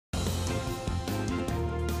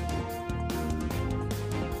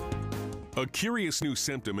A curious new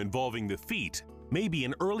symptom involving the feet may be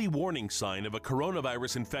an early warning sign of a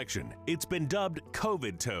coronavirus infection. It's been dubbed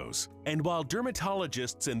covidtoes. And while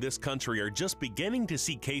dermatologists in this country are just beginning to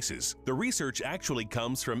see cases, the research actually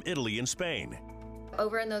comes from Italy and Spain.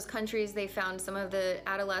 Over in those countries, they found some of the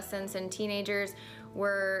adolescents and teenagers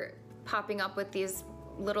were popping up with these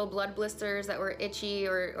little blood blisters that were itchy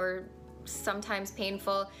or sometimes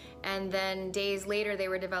painful, and then days later they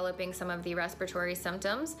were developing some of the respiratory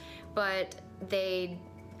symptoms, but they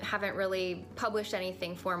haven't really published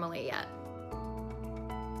anything formally yet.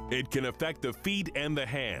 It can affect the feet and the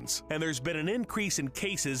hands, and there's been an increase in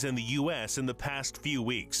cases in the U.S. in the past few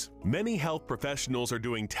weeks. Many health professionals are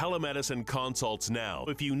doing telemedicine consults now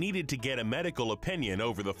if you needed to get a medical opinion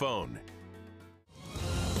over the phone.